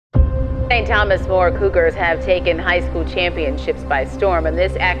St. Thomas More Cougars have taken high school championships by storm in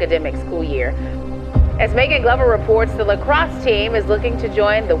this academic school year. As Megan Glover reports, the lacrosse team is looking to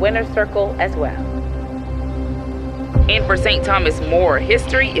join the winner's circle as well. And for St. Thomas More,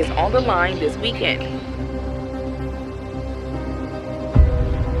 history is on the line this weekend.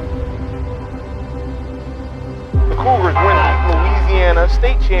 The Cougars win the Louisiana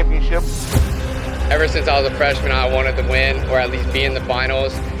State Championship. Ever since I was a freshman, I wanted to win, or at least be in the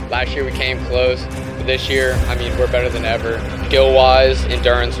finals. Last year we came close, but this year, I mean, we're better than ever. Skill-wise,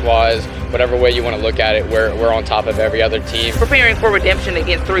 endurance-wise, whatever way you want to look at it, we're on top of every other team. Preparing for redemption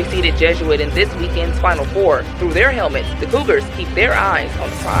against 3-seeded Jesuit in this weekend's Final Four. Through their helmets, the Cougars keep their eyes on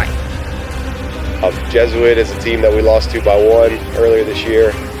the prize. Jesuit is a team that we lost to by 1 earlier this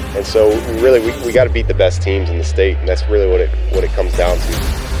year, and so we got to beat the best teams in the state, and that's really what it comes down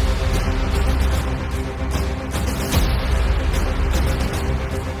to.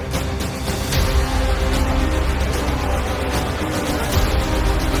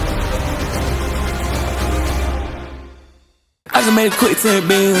 I just made a quick 10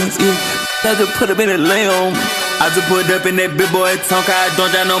 bands, yeah. I just put up in a lamb. I just put up in that big boy tonka, I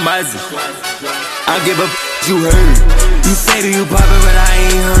don't got no mazzy. I don't give a you heard. You say that you poppin', but I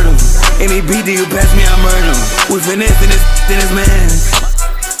ain't heard him. Any beat that you pass me, I murder him. We finessing this in this man.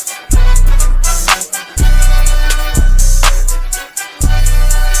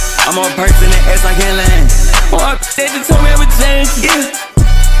 I'm on perks in the ass, I can't land. Oh, they just told me I would change, yeah.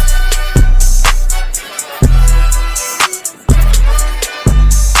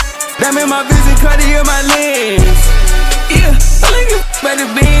 That made my vision cut in my lens. Yeah, I like it by the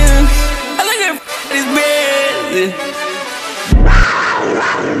beat.